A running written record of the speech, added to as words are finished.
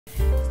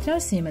Ćao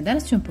svima,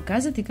 danas ću vam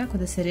pokazati kako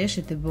da se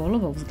rešite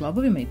bolova u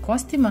zglobovima i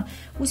kostima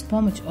uz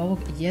pomoć ovog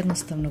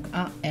jednostavnog,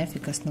 a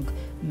efikasnog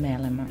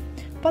melema.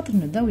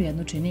 Potrebno je da u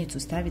jednu činicu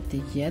stavite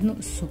jednu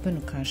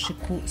supenu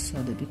kašiku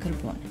sode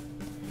bikarbone.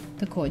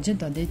 Također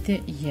dodajte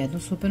jednu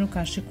supenu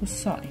kašiku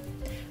soli.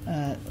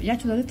 Ja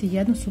ću dodati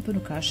jednu supenu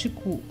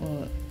kašiku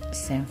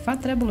senfa,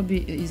 trebalo bi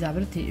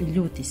izabrati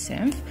ljuti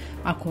senf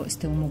ako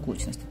ste u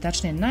mogućnosti.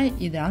 Tačnije,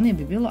 najidealnije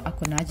bi bilo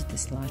ako nađete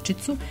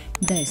slačicu,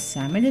 da je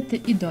sameljete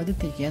i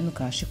dodate jednu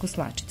kašiku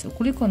slačice.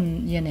 Ukoliko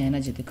je ne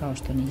nađete, kao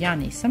što ni ja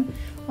nisam,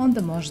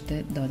 onda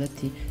možete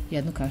dodati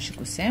jednu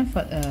kašiku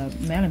senfa,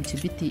 melem će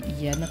biti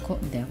jednako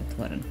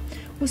delotvoran.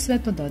 U sve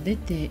to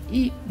dodajte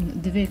i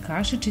 2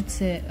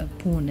 kašičice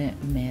pune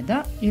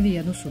meda ili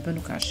jednu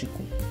supenu kašiku.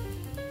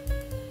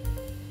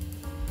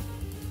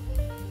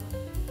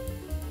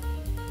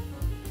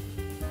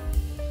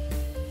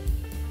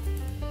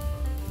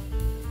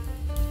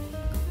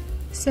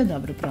 Sve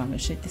dobro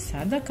promešajte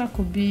sada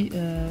kako bi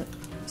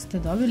ste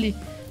dobili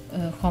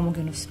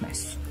homogenu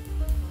smesu.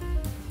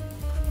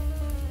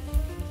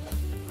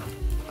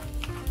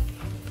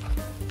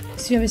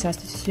 Svi ovi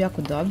sastojci su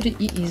jako dobri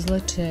i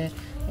izvlače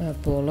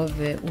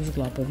bolove u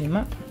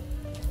zglobovima,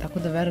 tako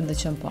da verujem da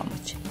će vam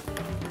pomoći.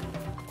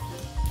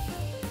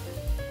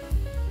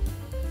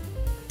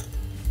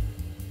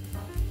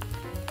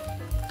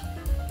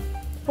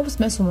 Ovu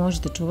smesu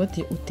možete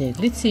čuvati u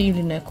teglici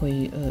ili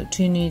nekoj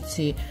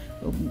činici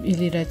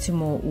ili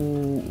recimo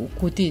u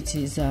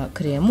kutijici za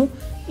kremu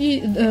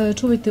i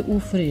čuvajte u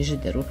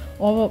frižideru.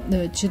 Ovo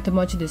ćete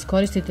moći da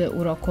iskoristite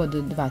u roku od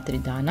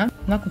 2-3 dana.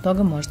 Nakon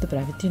toga možete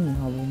praviti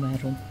novu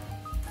meru.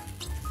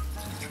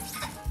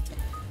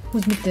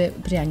 Uzmite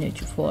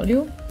prijanjajuću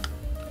foliju,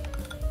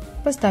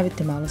 pa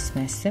stavite malo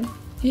smese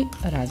i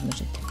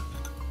razmažite.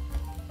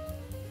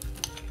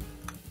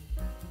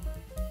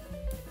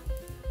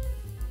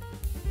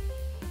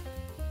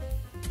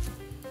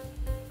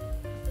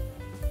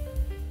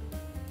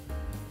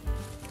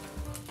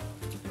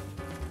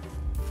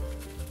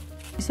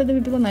 Sada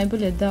bi bilo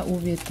najbolje da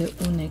uvijete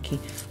u neki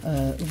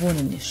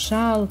vuneni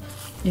šal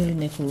ili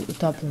neku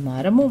toplu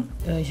maramu.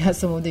 Ja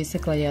sam ovdje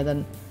isekla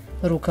jedan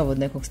rukav od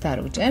nekog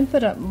starog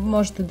džempera.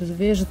 Možete da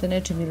zavežete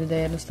nečim ili da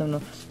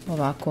jednostavno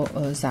ovako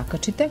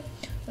zakačite.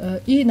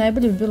 I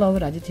najbolje bi bilo ovo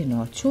raditi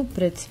noću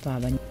pred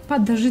spavanje. Pa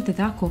držite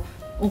tako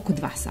oko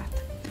 2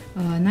 sata.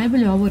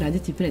 Najbolje je ovo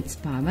raditi pred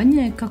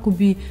spavanje kako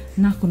bi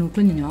nakon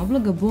uklanjanja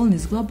oblaga bolni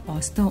zglob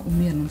ostao u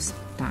mirnom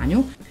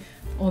stanju.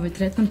 Ovaj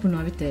tretman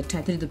ponovite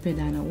 4 do 5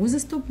 dana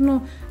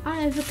uzastopno,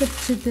 a efekat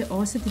ćete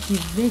osetiti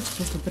već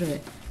posle prve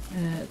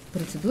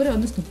procedure,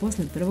 odnosno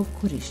posle prvog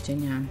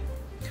korišćenja.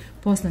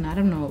 Posle,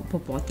 naravno, po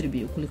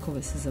potrebi, ukoliko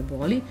vas se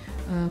zaboli,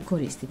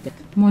 koristite.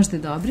 Možete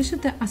da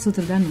obrišete, a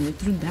sutra dan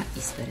ujutru da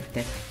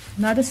isperete.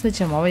 Nadam se da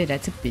će vam ovaj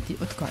recept biti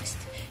od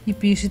koristi. I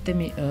pišite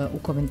mi u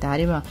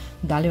komentarima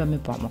da li vam je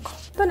pomogao.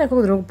 Do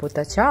nekog drugog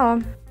puta, ćao!